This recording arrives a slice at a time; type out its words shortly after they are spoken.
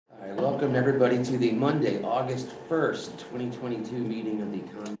Welcome everybody to the Monday, August 1st, 2022 meeting of the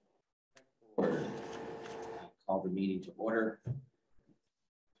Conway Board. I'll call the meeting to order.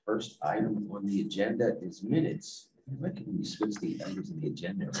 First item on the agenda is minutes. Why can we switch the items in the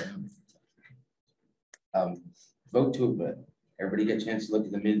agenda around? Vote to everybody get a chance to look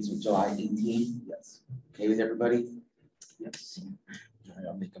at the minutes of July 18th? Yes. Okay with everybody? Yes. All right,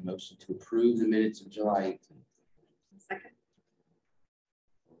 I'll make a motion to approve the minutes of July 18th. Second.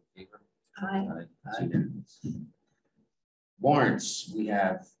 Favor? Aye. Aye. Warrants, we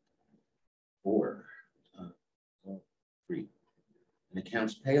have three. An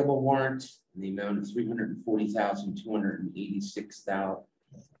accounts payable warrant in the amount of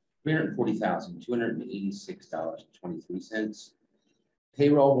 $340,286.23.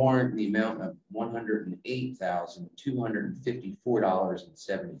 Payroll warrant in the amount of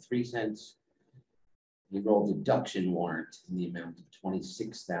 $108,254.73. Payroll deduction warrant in the amount of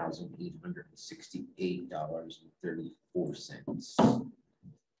 $26,868.34.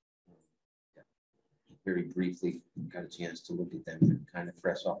 Very briefly, got a chance to look at them and kind of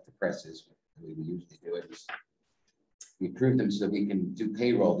fresh off the presses. The way we usually do it is we approve them so we can do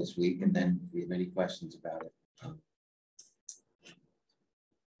payroll this week, and then if we have any questions about it,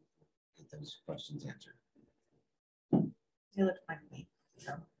 get those questions answered. They look fine to me.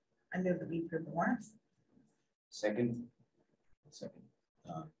 So I move that we approve the warrants. Second.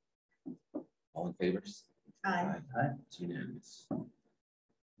 All in favor? Aye. Aye. It's unanimous.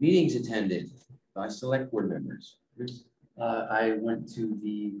 Meetings attended by select board members. I went to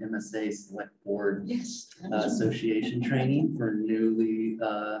the MSA Select Board Yes. Association training for newly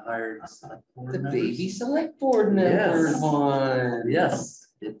hired select board The members. baby select board members one. Yes,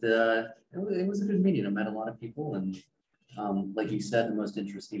 it was a good meeting. I met a lot of people, and like you said, the most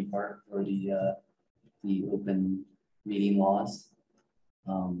interesting part were the open meeting laws.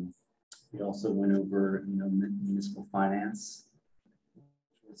 We also went over municipal finance, which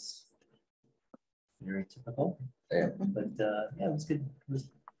was very typical. Yeah. But yeah, it was good. It was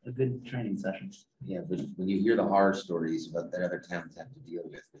a good training session. Yeah, but when you hear the horror stories about that other towns have to deal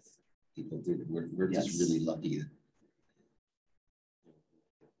with people do, we're just Yes. really lucky that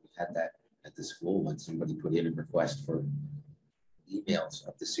we've had that at the school when somebody put in a request for emails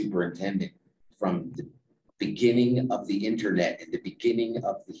of the superintendent from the beginning of the internet and the beginning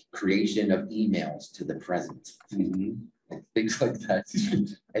of the creation of emails to the present. And things like that.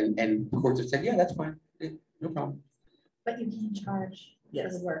 and courts have said, yeah, that's fine. No problem. But you can charge for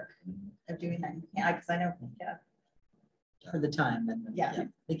the work of doing that. Yeah, because I know, yeah, For the time, and Yeah.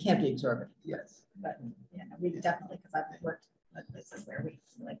 they can't be exorbitant. Yes. but yeah, we definitely, because I've worked at places where we're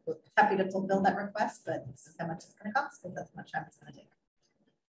happy to fulfill that request, but this is how much it's going to cost, because that's how much time it's going to take.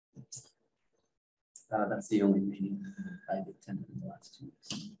 That's the only meeting I've attended in the last 2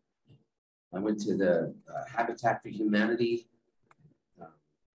 weeks. I went to the Habitat for Humanity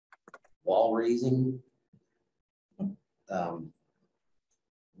wall raising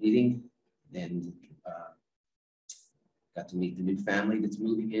meeting, and got to meet the new family that's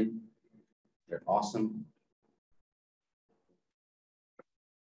moving in. They're awesome.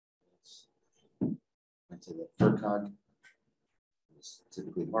 Went to the FERCOG. It was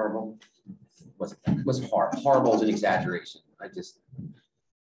typically horrible. It was horrible is an exaggeration.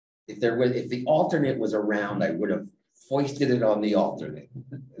 If the alternate was around, I would have foisted it on the alternate.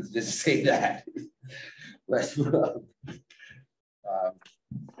 Let's just say that. Let's see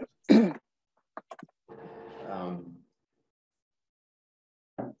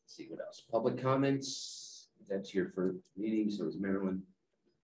what else. Public comments. That's your first meeting, so is Maryland.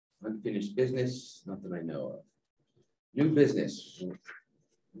 Unfinished business, not that I know of. New business.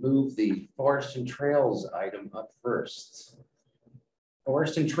 Move the Forest and Trails item up first.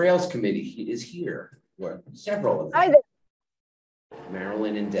 Forest and Trails Committee is here. Several of them. Hi there.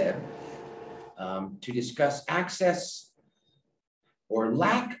 Marilyn and Deb, to discuss access or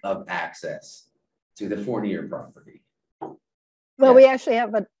lack of access to the Fournier property. Well, we actually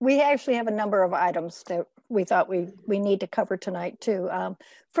have a number of items that we thought we need to cover tonight too.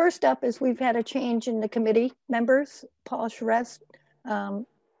 First up is we've had a change in the committee members. Paul Charest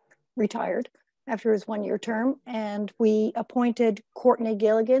retired after his 1-year term, and we appointed Courtney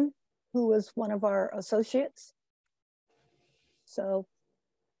Gilligan, who was one of our associates. So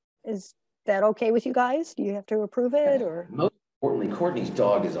is that okay with you guys? Do you have to approve it, or? Most importantly, Courtney's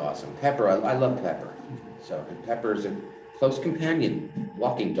dog is awesome. Pepper, I love Pepper. So Pepper is a close companion,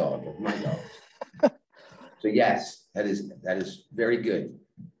 walking dog of my dog. So yes, that is very good.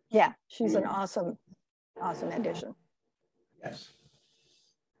 Yeah, she's an awesome addition. Yes.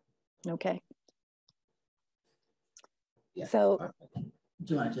 Okay. Yeah. So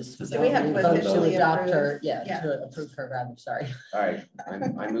Do you want to just? Do we have to vote officially adopt approve? her? Yeah, Yeah. to approve her rather, sorry. All right,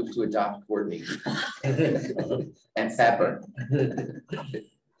 I move to adopt Courtney. And Pepper.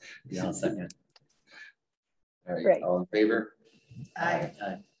 Yeah, I'll second. All right, Great. all in favor? Aye.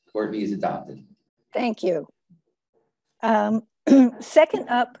 Courtney is adopted. Thank you. Second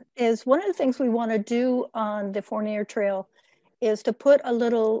up is one of the things we want to do on the Fournier Trail is to put a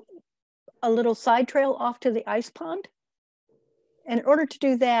little side trail off to the ice pond. And in order to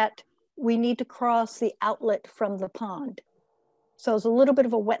do that, we need to cross the outlet from the pond. So it's a little bit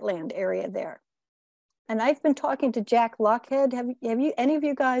of a wetland area there. And I've been talking to Jack Lockhead. Have you any of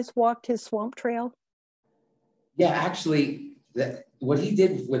you guys walked his swamp trail? Yeah, actually, what he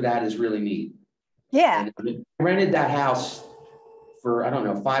did with that is really neat. Yeah. And I rented that house for, I don't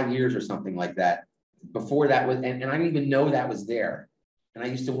know, 5 years or something like that. Before that was, and I didn't even know that was there. And I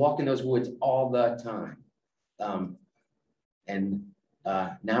used to walk in those woods all the time.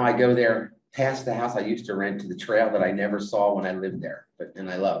 Now I go there past the house I used to rent to the trail that I never saw when I lived there, and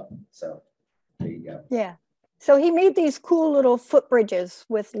I love. So there you go. Yeah. So he made these cool little footbridges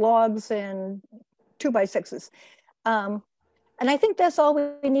with logs and 2x6s. And I think that's all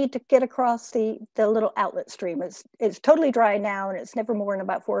we need to get across the little outlet stream. It's totally dry now, and it's never more than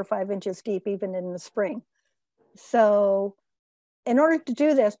about 4 or 5 inches deep, even in the spring. So in order to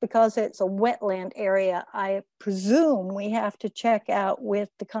do this, because it's a wetland area, I presume we have to check out with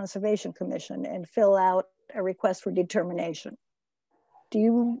the Conservation Commission and fill out a request for determination. Do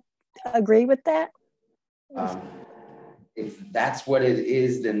you agree with that? If that's what it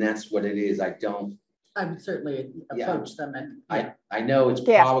is, then that's what it is. I would certainly approach them and. I know it's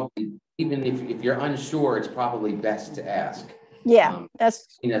probably, even if you're unsure, it's probably best to ask. Yeah,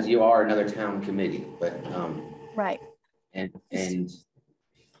 that's. As you are another town committee, but. Right. And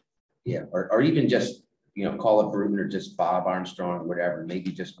yeah, or even just, call up Bruton or just Bob Armstrong or whatever,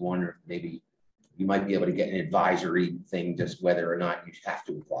 maybe just one, or maybe you might be able to get an advisory thing, just whether or not you have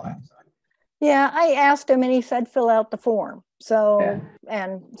to apply. Yeah, I asked him and he said, fill out the form. So,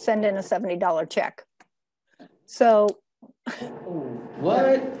 and send in a $70 check. So.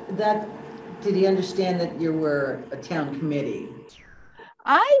 What? Did he understand that you were a town committee?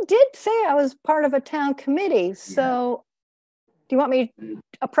 I did say I was part of a town committee. So do you want me to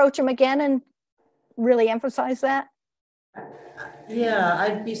approach him again and really emphasize that? Yeah,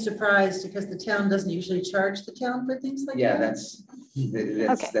 I'd be surprised because the town doesn't usually charge the town for things like that. Yeah,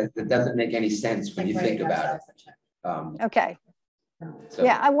 that doesn't make any sense when you think about it. Okay. So.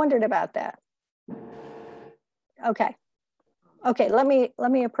 Yeah, I wondered about that. Okay. Let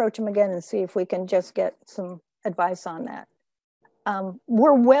me approach him again and see if we can just get some advice on that.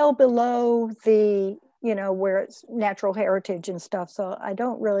 We're well below the, where it's natural heritage and stuff. So I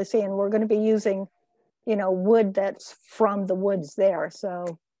don't really see, and we're going to be using, wood that's from the woods there.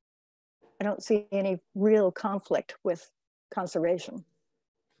 So I don't see any real conflict with conservation.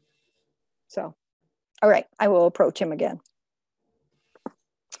 So, all right, I will approach him again.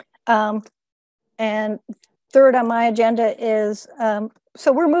 And third on my agenda is,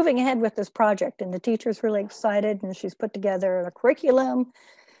 so we're moving ahead with this project and the teacher's really excited and she's put together a curriculum.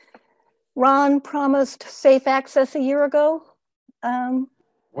 Ron promised safe access a year ago.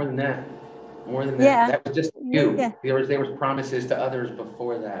 More than that. Yeah. That was just you. Yeah. There was promises to others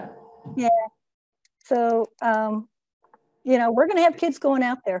before that. Yeah. So, we're going to have kids going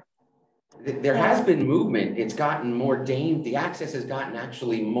out there. There has been movement. It's gotten more the access has gotten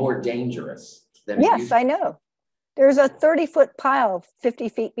actually more dangerous than it used to. I know. There's a 30-foot pile 50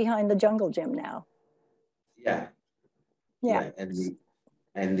 feet behind the jungle gym now. Yeah. Yeah.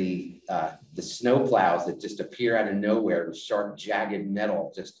 And the snow plows that just appear out of nowhere with sharp, jagged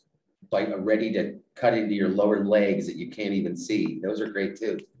metal, just like ready to cut into your lower legs that you can't even see. Those are great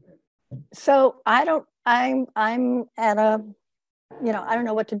too. So I'm at a, I don't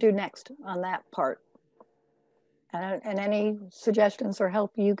know what to do next on that part. And any suggestions or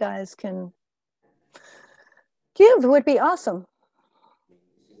help you guys can give would be awesome.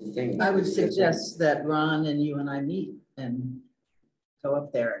 I would suggest that Ron and you and I meet and go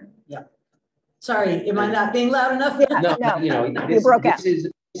up there and Sorry, am I not being loud enough? No,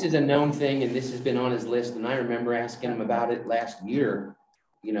 this is a known thing and this has been on his list. And I remember asking him about it last year.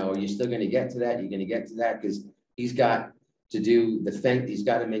 Are you still going to get to that? You're going to get to that because he's got to do the fence. He's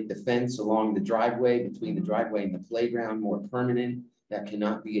got to make the fence along the driveway between the driveway and the playground more permanent. That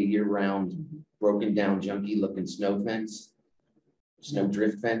cannot be a year-round, broken down, junky looking snow fence, snow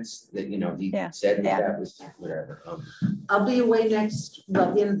drift fence that, he said that was whatever. I'll be away the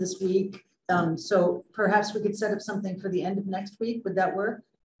end of this week. So perhaps we could set up something for the end of next week. Would that work?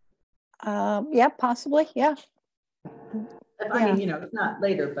 Yeah, possibly. Yeah. I mean, you know, it's not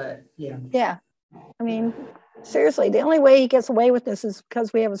later, but yeah. Yeah. I mean, seriously, the only way he gets away with this is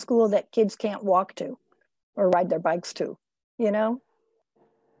because we have a school that kids can't walk to or ride their bikes to, you know?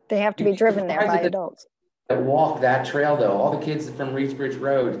 They have to be driven there by adults. That walk that trail though, all the kids from Reeds Bridge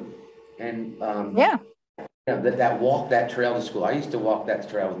Road and yeah, that walk that trail to school. I used to walk that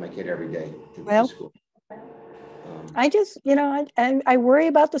trail with my kid every day to school. I just, you know, I worry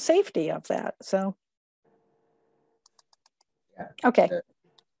about the safety of that. So, yeah. Okay,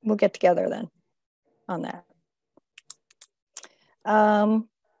 we'll get together then on that.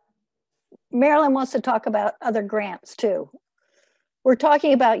 Marilyn wants to talk about other grants too. We're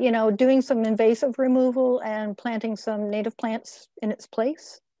talking about, you know, doing some invasive removal and planting some native plants in its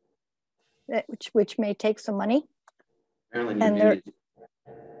place, which may take some money. Marilyn, and you're muted.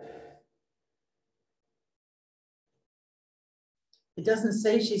 It doesn't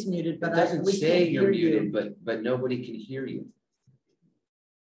say she's muted, but It doesn't we say can't you're hear muted, you. but nobody can hear you.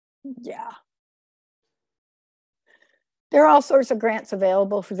 Yeah. There are all sorts of grants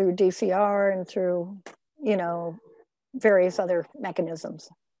available through DCR and through, you know, various other mechanisms.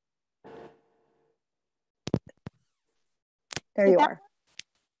 There you are.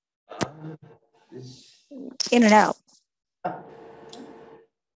 In and out.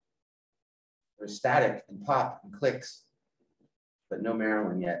 There's static and pop and clicks, but no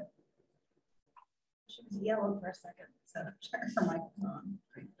Marilyn yet. She was yellow for a second, so check her microphone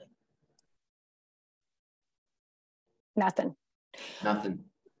briefly. Nothing. Nothing.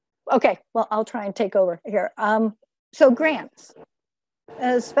 Okay, well, I'll try and take over here. So grants,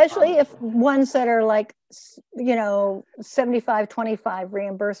 especially if ones that are like, you know, 75-25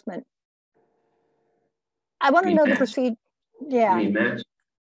 reimbursement. I want to know the procedure. Yeah. You mean match?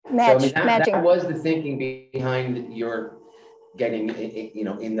 Matching. That was the thinking behind your getting, you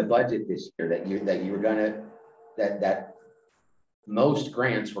know, in the budget this year that you were gonna, that most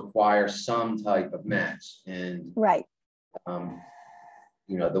grants require some type of match, and right.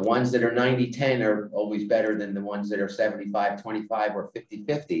 You know, the ones that are 90-10 are always better than the ones that are 75-25 or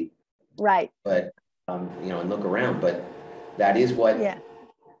 50-50. Right. But you know, and look around, but that is what,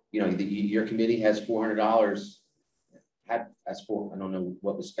 you know, your committee has $400. I don't know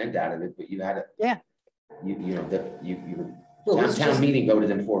what was spent out of it, but you had it. Yeah. You know that you town meeting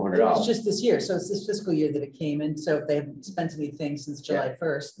voted in $400. It was just this year, so it's this fiscal year that it came in. So if they haven't spent anything since July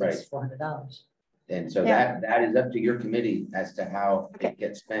 1st, that's $400. And so that is up to your committee as to how it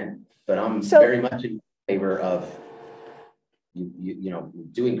gets spent. But I'm very much in favor of you know,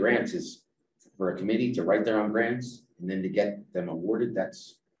 doing grants is for a committee to write their own grants and then to get them awarded.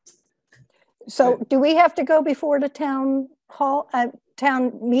 That's so good. Do we have to go before the town hall,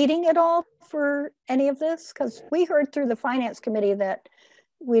 town meeting at all for any of this? Because we heard through the finance committee that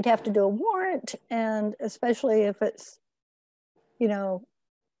we'd have to do a warrant, and especially if it's, you know,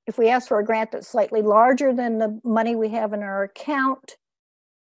 if we ask for a grant that's slightly larger than the money we have in our account.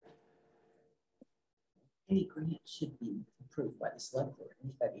 Any grant should be approved by the select board.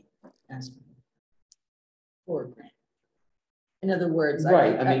 Anybody asking for a grant. In other words,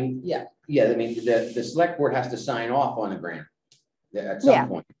 right. I mean, I mean, the select board has to sign off on a grant at some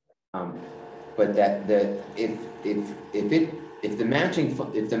point. But if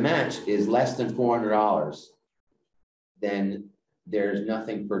the match is less than $400, then there's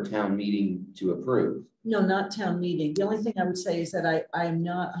nothing for town meeting to approve. No, not town meeting. The only thing I would say is that I am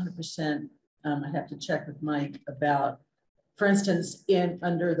not 100%. I'd have to check with Mike about, for instance,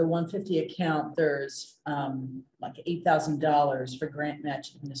 under the 150 account, there's like $8,000 for grant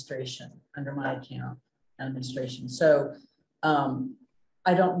match administration under my account administration. So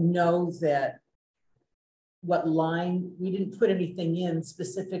I don't know what line, we didn't put anything in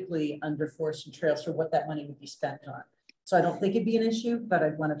specifically under Forest and Trails for what that money would be spent on. So I don't think it'd be an issue, but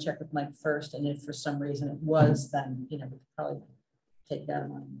I'd want to check with Mike first. And if for some reason it was, then, you know, we could probably take that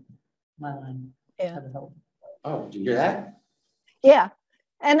on my line. Yeah. Oh, did you hear that? Yeah.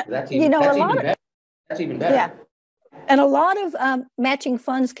 And that's even, you know, that's even better. Yeah. And a lot of matching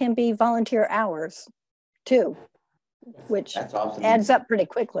funds can be volunteer hours too, which awesome. Adds up pretty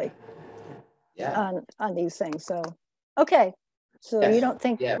quickly. Yeah. On these things. So, okay. So you don't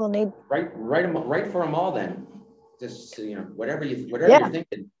think we'll need write for them all then. Just, you know, whatever you're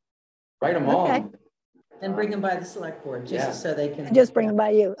thinking, write them all. And bring them by the select board just so they can. Just bring them by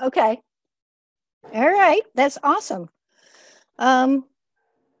you. Okay. All right. That's awesome. And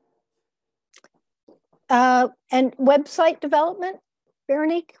website development,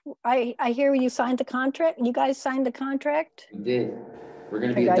 Veronique, I hear you signed the contract. You guys signed the contract? We did. We're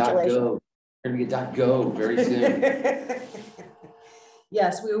going to be a .gov. We're going to be a .gov very soon.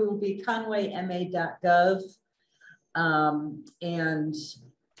 Yes, we will be conwayma.gov. And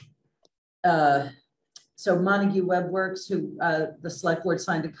so Montague WebWorks, who the select board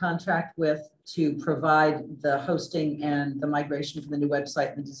signed a contract with to provide the hosting and the migration for the new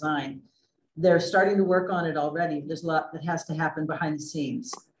website and the design, they're starting to work on it already. There's a lot that has to happen behind the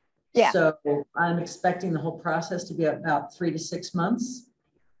scenes. Yeah. So I'm expecting the whole process to be about 3 to 6 months.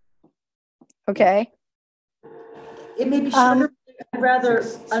 Okay. It may be shorter. I'd rather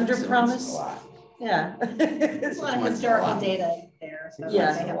Six under months is a promise. lot. Yeah. There's a lot of months is a historical lot. data there. So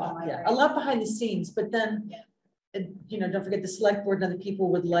Yeah, they have to yeah, migrate. a lot behind the scenes, but then, you know, don't forget the select board and other people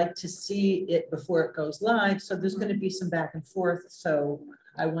would like to see it before it goes live. So there's going to be some back and forth. So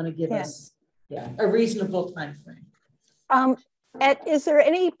I want to give us, a reasonable time frame. Is there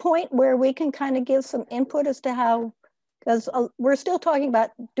any point where we can kind of give some input as to how, because we're still talking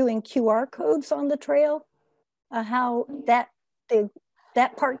about doing QR codes on the trail, how that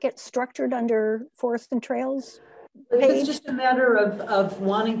part gets structured under Forest and Trails If page? it's just a matter of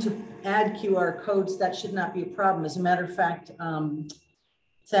wanting to add QR codes, that should not be a problem. As a matter of fact,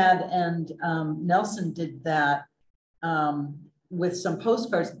 Thad and Nelson did that with some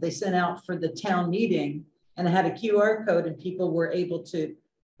postcards that they sent out for the town meeting, and it had a QR code and people were able to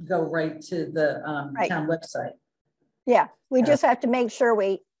go right to the town website. Yeah, we just have to make sure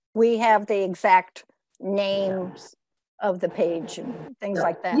we have the exact names of the page and things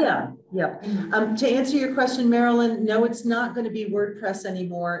like that. Yeah. To answer your question, Marilyn, no, it's not going to be WordPress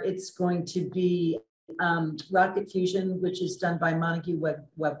anymore. It's going to be Rocket Fusion, which is done by Montague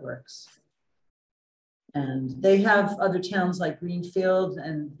WebWorks. And they have other towns like Greenfield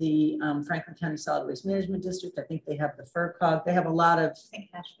and the Franklin County Solid Waste Management District. I think they have the FERCog. They have a lot of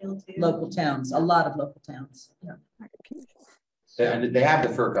local towns, a lot of local towns. Yeah. And they have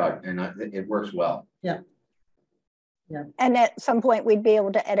the FERCog and it works well. Yeah. Yeah. And at some point we'd be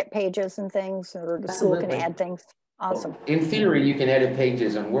able to edit pages and things, or the school can add things. Awesome. In theory, you can edit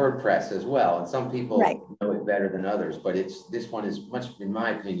pages on WordPress as well, and some people know it better than others, but this one is much, in my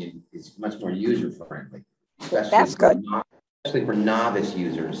opinion, is much more user friendly. That's good. Especially for novice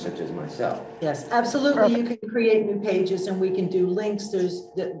users such as myself. Yes, absolutely. Perfect. You can create new pages and we can do links.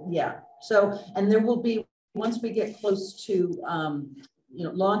 So, and there will be, once we get close to,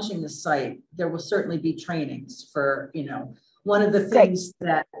 launching the site, there will certainly be trainings for, one of the things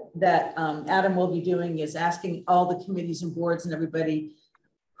that Adam will be doing is asking all the committees and boards and everybody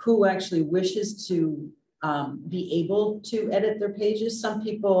who actually wishes to be able to edit their pages. Some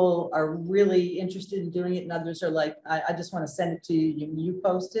people are really interested in doing it and others are like, I just want to send it to you and you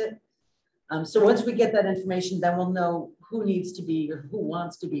post it. So once we get that information, then we'll know who needs to be or who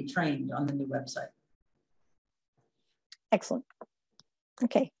wants to be trained on the new website. Excellent.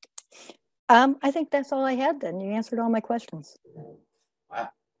 Okay. I think that's all I had then. You answered all my questions. Wow.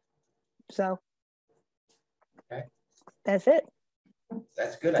 So okay. That's it.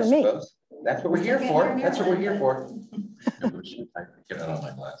 That's good, I suppose. That's what we're here for. That's what we're here for. Get out of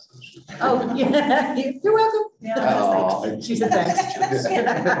my glasses. Oh, yeah. You're welcome. Yeah. She said thanks.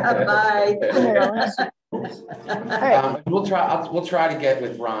 Bye. All right. We'll try to get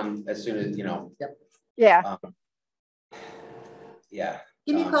with Ron as soon as, Yep. Yeah. Yeah.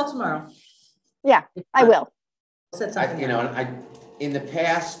 Give me a call tomorrow. Yeah, I will. In the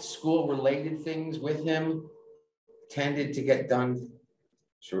past, school-related things with him tended to get done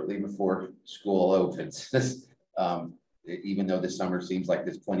shortly before school opens. Even though the summer seems like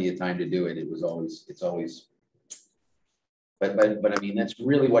there's plenty of time to do it, it's always. But I mean, that's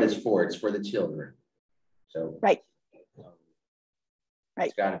really what it's for. It's for the children. So right.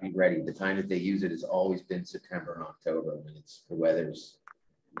 It's got to be ready. The time that they use it has always been September and October when the weather's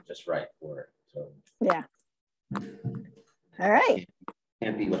just right for it. So yeah. All right.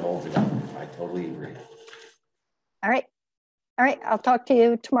 Can't be what holds it up. I totally agree. All right. All right. I'll talk to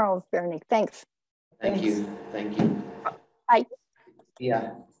you tomorrow, Veronique. Thanks. Thank you. Thank you. Bye.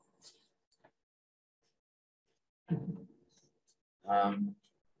 Yeah.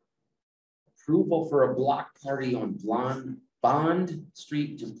 Approval for a block party on Bond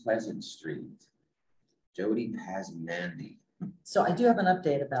Street to Pleasant Street. Jody Pazmandy. So I do have an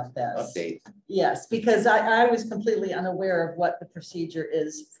update about this. Update. Yes, because I was completely unaware of what the procedure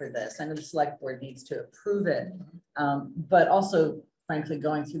is for this. I know the select board needs to approve it, but also, frankly,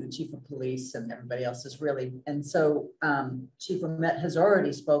 going through the chief of police and everybody else is really, and so Chief Met has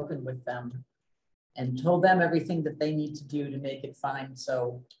already spoken with them and told them everything that they need to do to make it fine.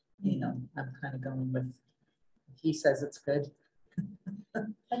 So, I'm kind of going with, if he says it's good.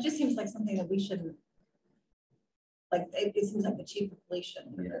 That just seems like something that we shouldn't, like, it seems like the chief of police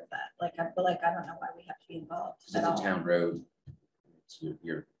shouldn't have heard that. Like, I feel like I don't know why we have to be involved It's a town road.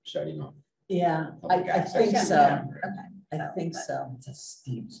 You're shutting off. Yeah, Public I access. think Yeah, so. yeah, okay. I think so. It's a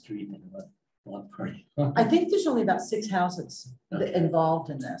steep street and a block party. I think there's only about 6 houses involved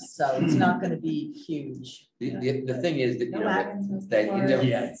in this, so it's not gonna be huge. The thing is that, you No know, wagons, no that, you know,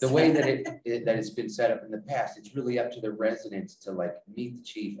 Yeah. the way that that it's been set up in the past, it's really up to the residents to like meet the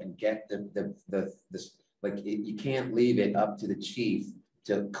chief and get this, like, you can't leave it up to the chief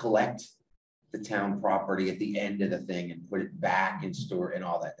to collect the town property at the end of the thing and put it back in store and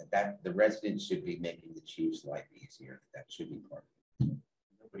all that. That the residents should be making the chief's life easier. That should be part of it.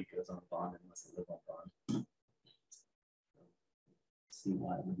 Nobody goes on bond unless they live on bond. See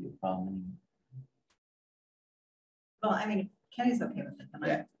why it would be a problem. Well, I mean, if Kenny's okay with it, then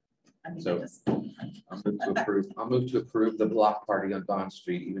Yeah. I mean, So- I just. I'll move to approve the block party on Bond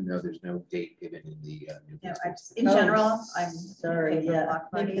Street, even though there's no date given in the new You know, business. in general, I'm. Sorry, okay with yeah, block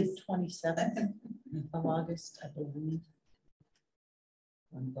maybe the parties. 27th of August, I believe.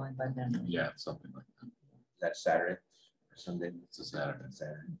 I'm going by memory. Yeah, something like that. That's Saturday or Sunday? It's a Saturday.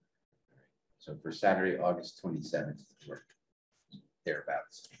 Saturday. So for Saturday, August 27th, we're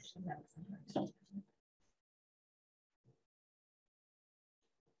thereabouts.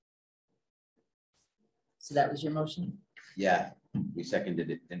 So that was your motion? Yeah, we seconded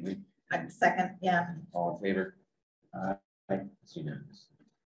it, didn't we? Second, yeah. All in favor? It's unanimous.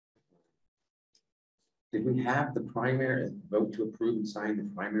 Did we have the primary vote to approve and sign the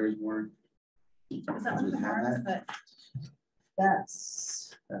primaries warrant? Is that one of We the have ones that?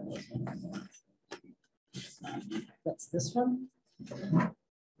 that, That's this one?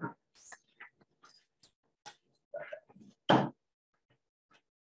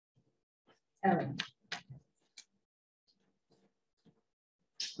 oh,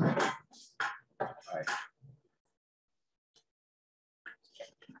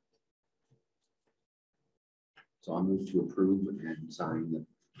 So I'll move to approve and sign the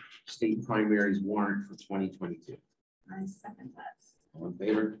state primaries warrant for 2022. I second that. All in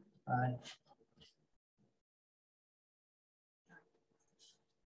favor? Aye.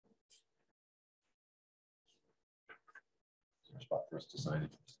 Is there a spot for us to sign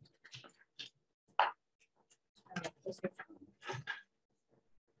it?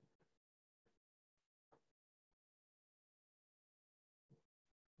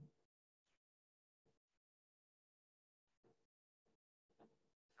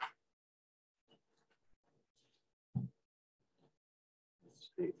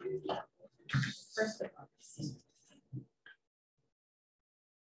 First of all.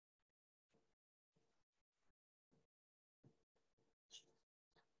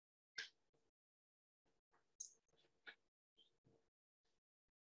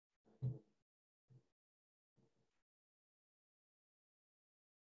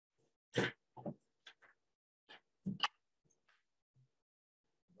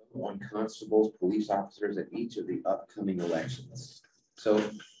 On constables, police officers at each of the upcoming elections. So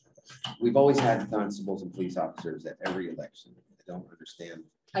we've always had constables and police officers at every election. I don't understand.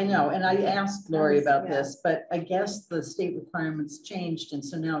 I know, and I asked Lori about Yeah. this, but I guess the state requirements changed, and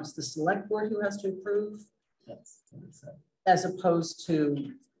so now it's the select board who has to approve, That's what it said. as opposed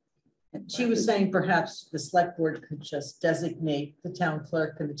to, she was saying perhaps the select board could just designate the town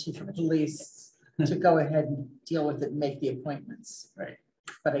clerk and the chief of police to go ahead and deal with it and make the appointments. Right.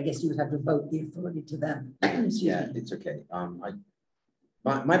 But I guess you would have to vote the authority to them. Excuse Yeah, me. it's okay.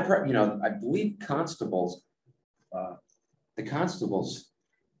 You know, I believe constables, the constables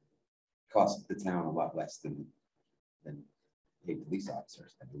cost the town a lot less than paid police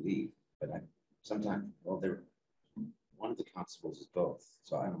officers, I believe. But sometimes, well, one of the constables is both.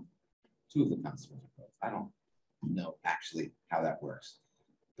 So I don't, two of the constables are both. I don't know actually how that works.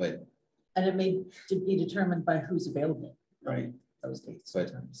 But And it may be determined by who's available. right. Those dates. But-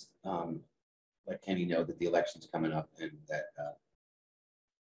 sometimes. Let Kenny know that the election's coming up and that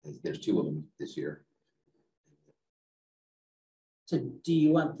there's two of them this year. So do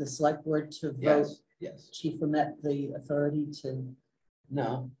you want the select board to vote Yes, yes. Chief Lamette the authority to,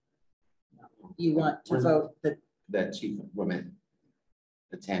 No. you want to Where's- vote that, That chief woman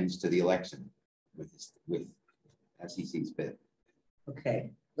attends to the election with as he sees fit.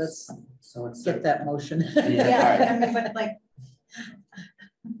 okay, let's So it's, get that motion. Yeah, I mean, but like,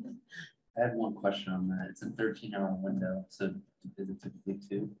 I had one question on that. It's a 13-hour window, so is it typically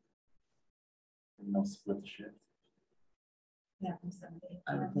 2? And they'll split the shift. yeah, from 7 to 8.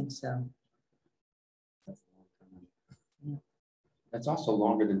 I would think so. That's a long time. That's also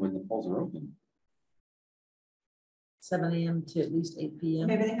longer than when the polls are open. 7 AM to at least 8 PM.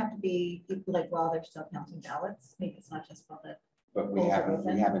 Maybe they have to be people like while they're still counting ballots. Maybe it's not just while the. But we Polls are have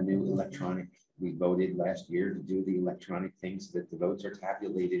open. a new electronic, we voted last year to do the electronic things so that the votes are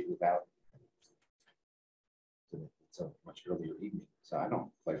tabulated without it's a much earlier evening, so I don't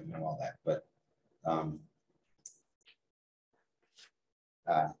quite know all that, but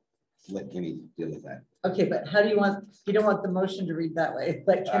let Kenny deal with that. Okay, but how do you want, you don't want the motion to read that way,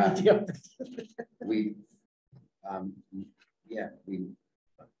 let Kenny deal with it. We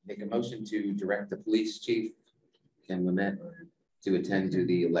make a motion to direct the police chief, Ken Lamette, to attend to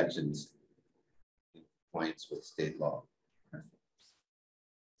the elections in compliance with state law.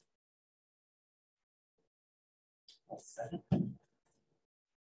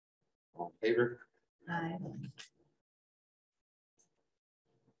 All in favor? Aye.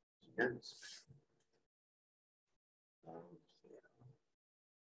 Yes.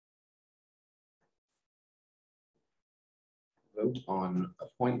 Vote on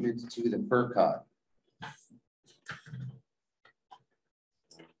appointment to the FERCog.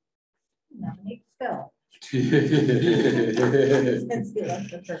 Nominate Phil. Um, Since we love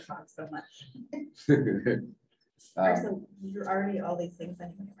the FERCog so much. So you're already all these things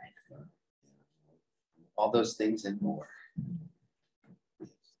anyway, right? all those things and more.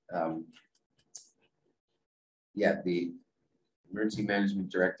 Yeah, the emergency management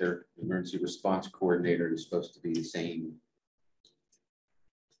director, emergency response coordinator is supposed to be the same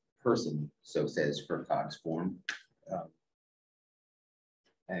person, so says FERCog's form.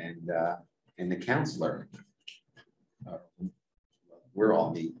 And the counselor, we're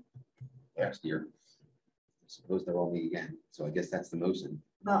all meet last year. I suppose they're all meet again, so I guess that's the motion.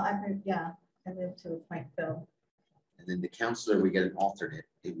 Well, I moved to appoint Phil. And then the counselor, we get an alternate.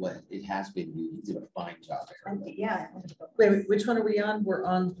 It has been, you did a fine job. Erica. Yeah. Wait, which one are we on? We're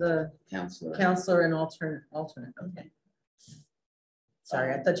on the Counselor. counselor and alternate, okay.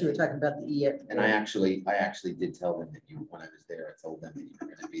 Sorry, I thought you were talking about the EF. And I actually did tell them that when I was there, I told them that you were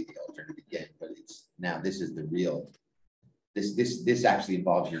going to be the alternate again, but it's now, this is the real, this actually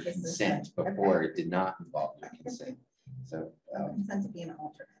involves your consent. Before it did not involve your consent. So. Consent to be an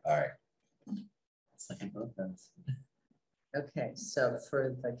alternate. All right. Second vote, that's. Okay, so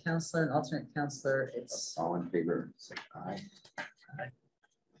for the counselor and alternate counselor, it's All in favor, say aye.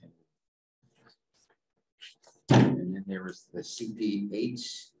 And then there was the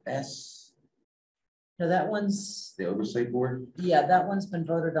CPHS, no, that one's, the oversight board. yeah, that one's been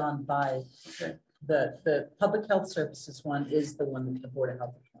voted on by Okay. the public health services one is the one that the Board of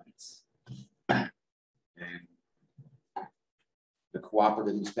Health appoints. And the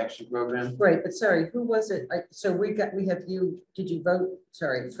cooperative inspection program. Right, but sorry, who was it? So we have you, did you vote,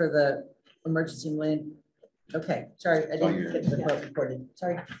 sorry, for the emergency land? Okay, sorry, I didn't get the vote recorded,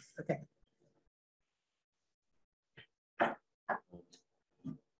 sorry, okay.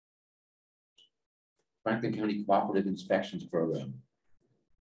 Franklin County Cooperative Inspections Program.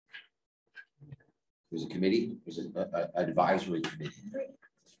 There's a committee, there's an advisory committee.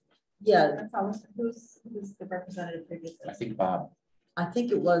 Yeah, That's all. Who's the representative previously? I think Bob. I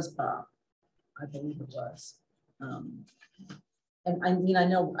think it was Bob. I believe it was. And I mean, I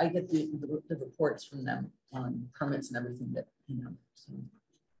know I get the reports from them on permits and everything that, you know, so,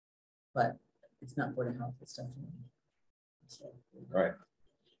 but it's not Board of Health, it's definitely. So. All right.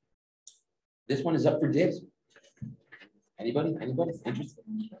 This one is up for dibs. Anybody interested?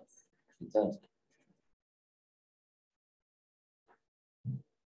 It does.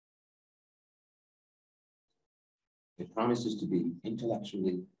 It promises to be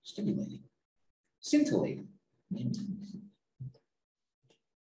intellectually stimulating, scintillating.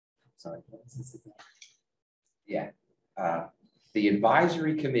 Sorry. Yeah. The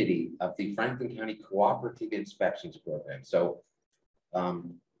advisory committee of the Franklin County Cooperative Inspections Program. So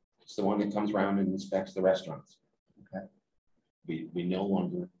it's the one that comes around and inspects the restaurants. Okay. We no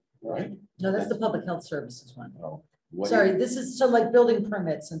longer, right? No, that's the public health services one. Oh, Sorry, this is so like building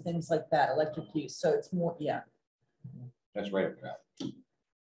permits and things like that, electric use. So it's more, yeah. That's right.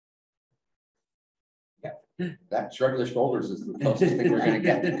 Yeah. That shrug of the shoulders is the closest thing we're going to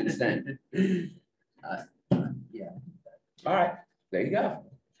get to consent. Yeah. All right, there you go.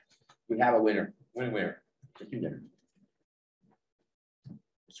 We have a winner. Winner. Chicken dinner.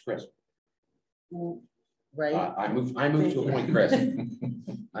 It's Chris. Right. I move to appoint Chris.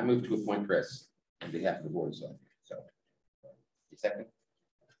 I move to appoint Chris on behalf of the board. So, you second.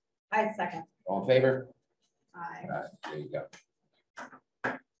 I second. All in favor? Aye. There you go.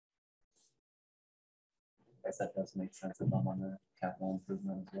 I guess that does make sense if I'm on the capital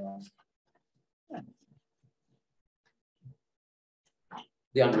improvement as well.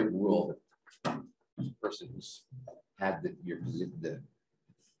 The unwritten rule that person who's had your position, the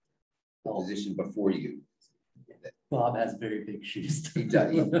position before you. Bob has very big shoes. He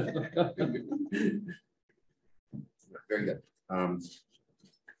does. Very good. All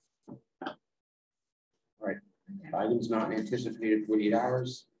right, Items not anticipated 48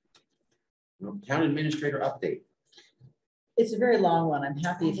 hours. No, town administrator update. It's a very long one. I'm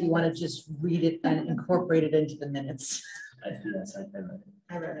happy if you want to just read it and incorporate it into the minutes. Yes, I read it.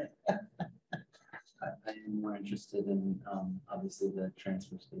 I read it. I am more interested in, obviously, the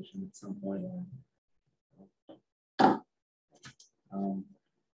transfer station at some point.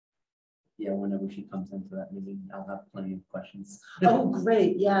 Yeah, whenever she comes into that meeting, I'll have plenty of questions. Oh,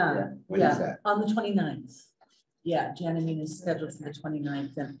 great, yeah, When is yeah, that? on the 29th. Yeah, Janine is scheduled for the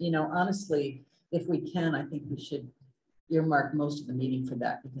 29th, and, you know, honestly, if we can, I think we should earmark most of the meeting for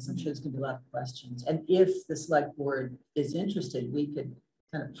that, because I'm sure there's gonna be a lot of questions. And if the select board is interested, we could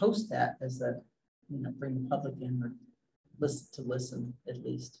kind of post that as a, you know, bring the public in or listen at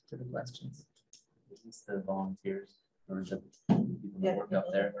least to the questions. Is this the volunteers or the people that work up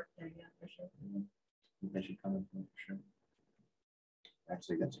there? Yeah, for sure. They should come in for sure.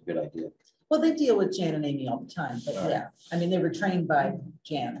 Actually, that's a good idea. Well, they deal with Jan and Amy all the time, but All right. yeah, I mean, they were trained by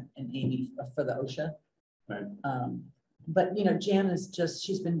Jan and Amy for the OSHA. Right. But you know, Jan is just,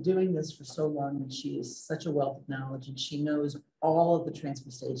 she's been doing this for so long, and she is such a wealth of knowledge, and she knows all of the transfer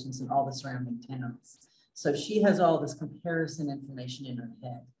stations and all the surrounding towns. So she has all this comparison information in her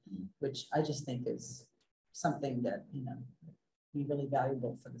head, which I just think is something that, you know, be really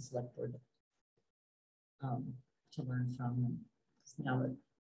valuable for the select board to learn from. And now that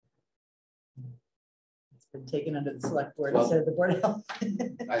it's been taken under the select board Well, instead of the board of health.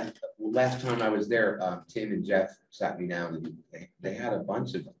 Last time I was there, Tim and Jeff sat me down and they had a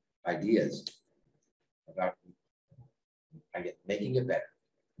bunch of ideas about making it better,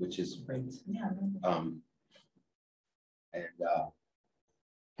 which is Great. Yeah.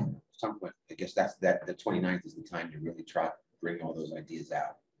 some point, I guess the 29th is the time to really try to bring all those ideas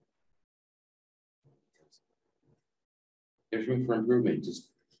out. There's room for improvement, just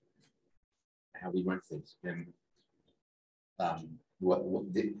how we run things. And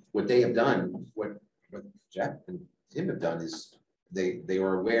what they have done, what Jeff and Tim have done is they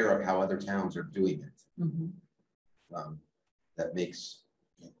are aware of how other towns are doing it. Mm-hmm. That makes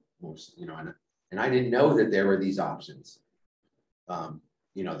most, you know, and I didn't know that there were these options.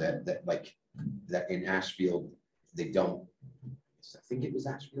 You know, that in Ashfield, they don't, I think it was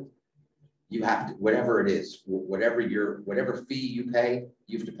Ashfield. You have to, whatever it is, whatever fee you pay,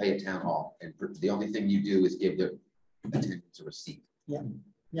 you have to pay at town hall. And the only thing you do is give the attendance a receipt. Yeah,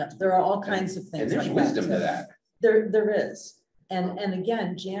 yeah, there are all kinds of things. And there's like wisdom that. to that. There is. And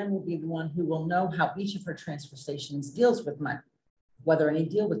again, Jan will be the one who will know how each of her transfer stations deals with money, whether any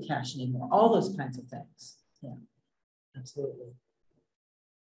deal with cash anymore, all those kinds of things. Yeah, absolutely.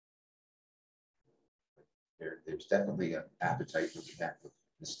 There's definitely an appetite for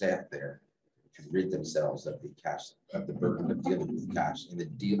the staff there to rid themselves of the cash, of the burden of dealing with cash, and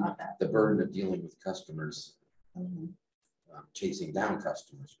the burden of dealing with customers, chasing down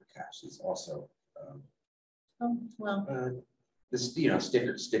customers for cash is also. Oh, well. This, you know,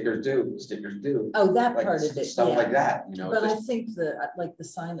 stickers do. Oh, that Like, part of it. stuff yeah. like that, you know. But I just- think like the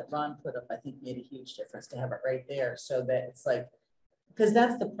sign that Ron put up, I think made a huge difference to have it right there, so that it's like, because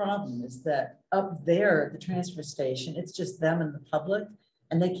that's the problem, is that up there at the transfer station, it's just them and the public,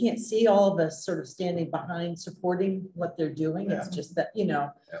 and they can't see all of us sort of standing behind supporting what they're doing. It's just that, you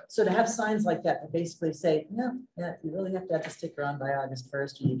know, so to have signs like that that basically say, no, yeah, you really have to have the sticker on by August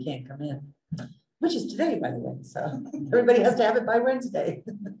 1st or you can't come in, which is today, by the way, so everybody has to have it by Wednesday.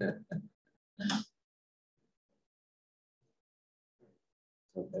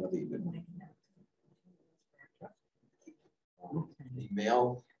 So that'll be good.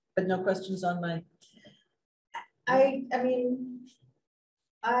 Email. But no questions on my, I mean,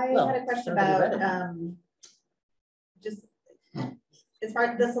 I Well, had a question somebody about, read just as far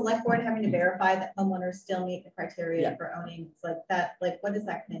as the select board having to verify that homeowners still meet the criteria Yeah. for owning, it's like that, like, what does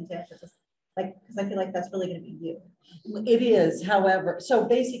that come into? Just like, because I feel like that's really gonna be you. it is, however, so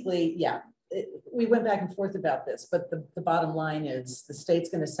basically, yeah, we went back and forth about this, but the bottom line is the state's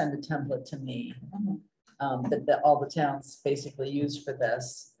gonna send a template to me. That all the towns basically use for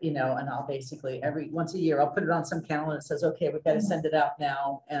this, you know, and I'll basically once a year, I'll put it on some calendar that says, okay, we've got to send it out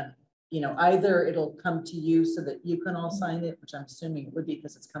now. And, you know, either it'll come to you so that you can all sign it, which I'm assuming it would be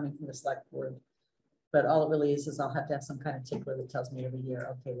because it's coming from the select board. But all it really is I'll have to have some kind of tickler that tells me every year,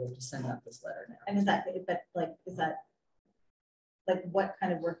 okay, we'll just send out this letter now. And is that, but like, is that, like, what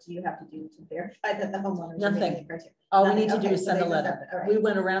kind of work do you have to do to verify that the homeowners are meeting the Nothing. criteria? All we Nothing. need to do Okay, is so send they a just letter. have to- all right. We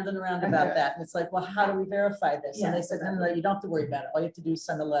went around and around about Okay. that. And it's like, well, how do we verify this? And Yeah, they said, no, you don't have to worry about it. All you have to do is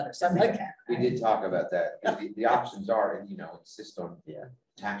send a letter. So I'm Just like, make We did talk about that. The options are, and you know, insist on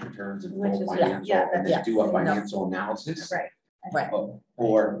tax returns and Which full is- financial, yeah, and yeah. then do a No. financial analysis. Right. Right.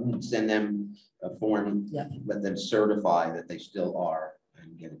 Or send them a form, Yeah. let them certify that they still are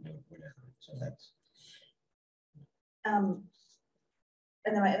and get a note, whatever. So that's. And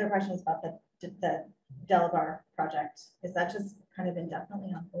then my other question is about the Delabar project. Is that just kind of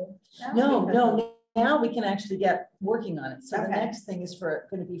indefinitely on hold now? No, Because no, of- now we can actually get working on it. So the Okay. next thing is going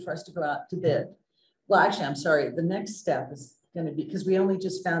to be for us to go out to bid. Well, actually, I'm sorry, the next step is going to be, because we only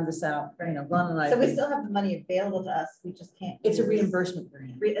just found this out, you know, Ron and I. So we still have the money available to us, we just can't. It's a use- reimbursement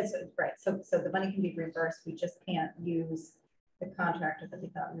grant. Right, so the money can be reimbursed, we just can't use the contractor that we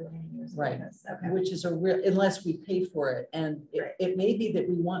thought we were gonna use. Right. Because- Okay, Which is a real, unless we pay for it. And Right. it may be that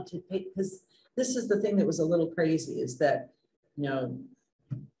we want to pay, because this is the thing that was a little crazy is that, you know,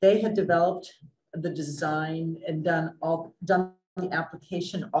 they had developed the design and done the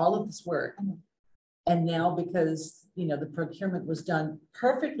application, all of this work. Mhm. And now because, you know, the procurement was done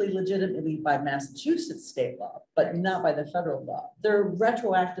perfectly legitimately by Massachusetts state law, but not by the federal law, they're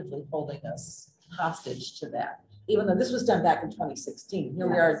retroactively holding us hostage to that. Even though this was done back in 2016, here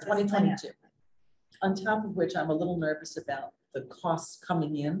we are in 2022. On top of which, I'm a little nervous about the costs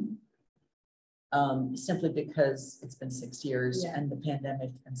coming in. Simply because it's been 6 years Yeah. and the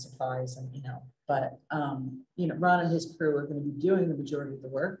pandemic and supplies and, you know, but, you know, Ron and his crew are going to be doing the majority of the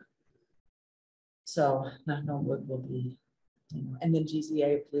work. So knock on wood will be, you know, and then GZA,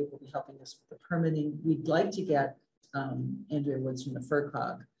 I believe, will be helping us with the permitting. We'd like to get Andrea Woods from the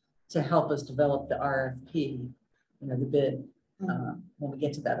FERCog to help us develop the RFP, you know, the bid, when we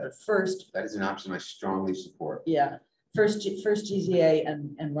get to that. But first, That is an option I strongly support. yeah, first GZA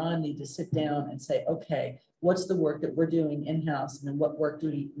and Ron need to sit down and say, okay, what's the work that we're doing in-house, and then what work do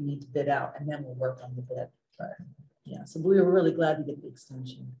we need to bid out, and then we'll work on the bid. But yeah, so we were really glad to get the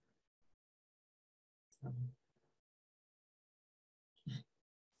extension.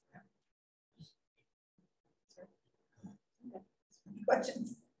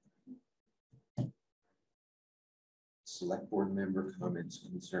 questions? Select board member comments,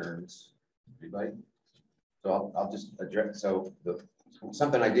 concerns, anybody? So I'll just address, so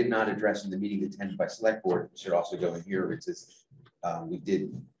something I did not address in the meeting attended by select board should also go in here, which is, we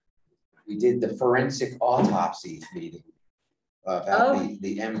did the forensic autopsy meeting about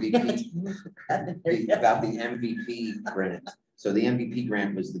the MVP, about the MVP grant. So the MVP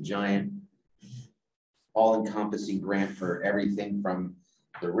grant was the giant all-encompassing grant for everything from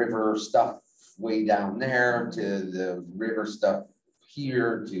the river stuff way down there to the river stuff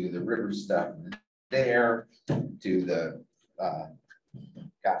here to the river stuff there to the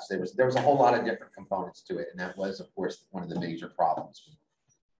gosh, there was a whole lot of different components to it, and that was, of course, one of the major problems.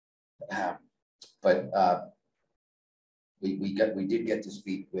 But we did get to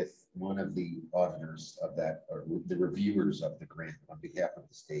speak with one of the auditors of that, or the reviewers of the grant on behalf of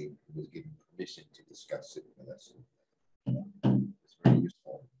the state, who was given permission to discuss it with us. It's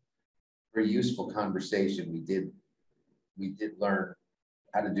very useful conversation. We did learn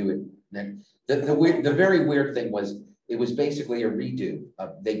how to do it. The very weird thing was, it was basically a redo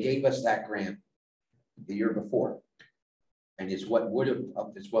of, they gave us that grant the year before. And it's what would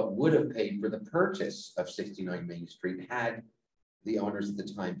have paid for the purchase of 69 Main Street had the owners at the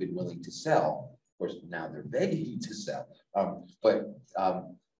time been willing to sell. Of course, now they're begging to sell. But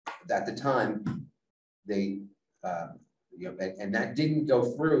at the time, they, you know, and that didn't go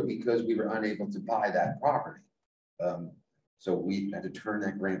through because we were unable to buy that property. So we had to turn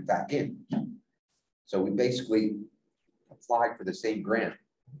that grant back in. So we basically applied for the same grant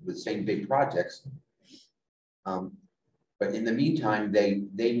with the same big projects. But in the meantime,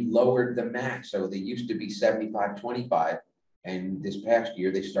 they lowered the match. So they used to be 75-25. And this past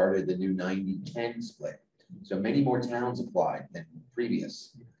year, they started the new 90-10 split. So many more towns applied than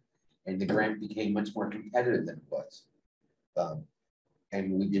previous. And the grant became much more competitive than it was.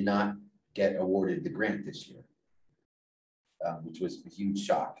 And we did not get awarded the grant this year, which was a huge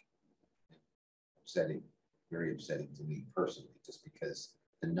shock. Upsetting, very upsetting to me personally, just because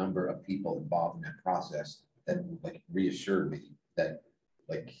the number of people involved in that process that like reassured me that,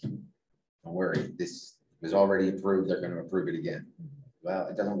 like, don't worry, this was already approved, they're going to approve it again. Well,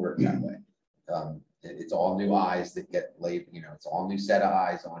 it doesn't work that way. It's all new eyes that get laid, you know, it's all new set of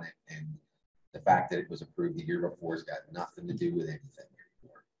eyes on it. And the fact that it was approved the year before has got nothing to do with anything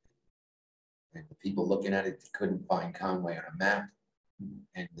anymore. And the people looking at it couldn't find Conway on a map.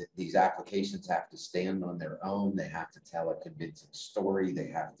 And these applications have to stand on their own. They have to tell a convincing story. They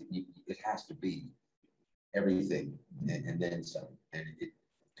have to, it has to be everything and then some. And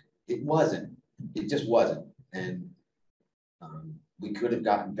it wasn't, it just wasn't. And we could have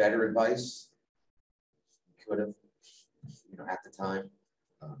gotten better advice. We could have, you know, at the time,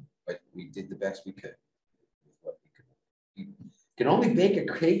 but we did the best we could with what we could. can only bake a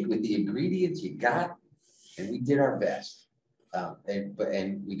cake with the ingredients you got, and we did our best.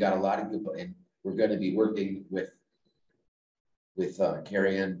 And we got a lot of good, and we're gonna be working with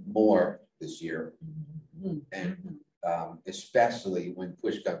Carrie Ann Moore this year. And especially when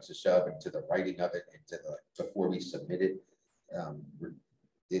push comes to shove and to the writing of it and to the, before we submit it.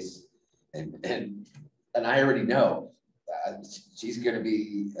 This, and I already know she's gonna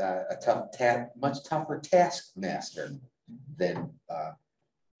be a tough much tougher taskmaster than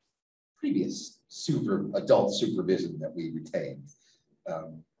previous adult supervision that we retained.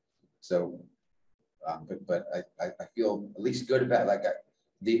 But I feel at least good about, like,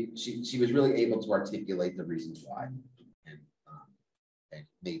 she was really able to articulate the reasons why, and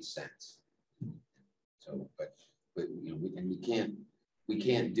made sense. So, but you know, we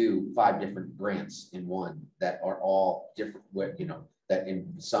can't do 5 different grants in one that are all different. You know, that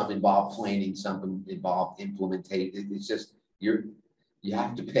some involve planning, some involve implementation. It's just you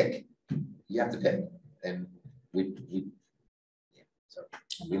have to pick. You have to pick, and we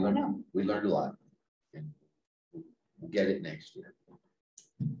learned a lot, and we'll get it next year.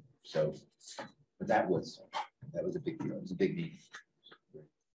 So, but that was a big deal. It was a big meeting.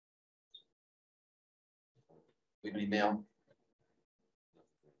 We have any mail?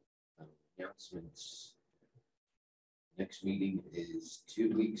 Announcements. Next meeting is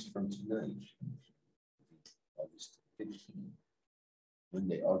 2 weeks from tonight. August 15th.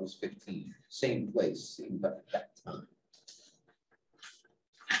 Monday, August 15th. Same place, same but that time.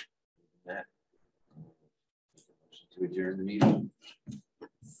 That. To adjourn the meeting.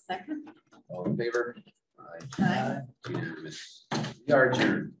 Second. All in favor? Aye. Unanimous. We are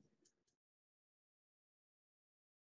adjourned.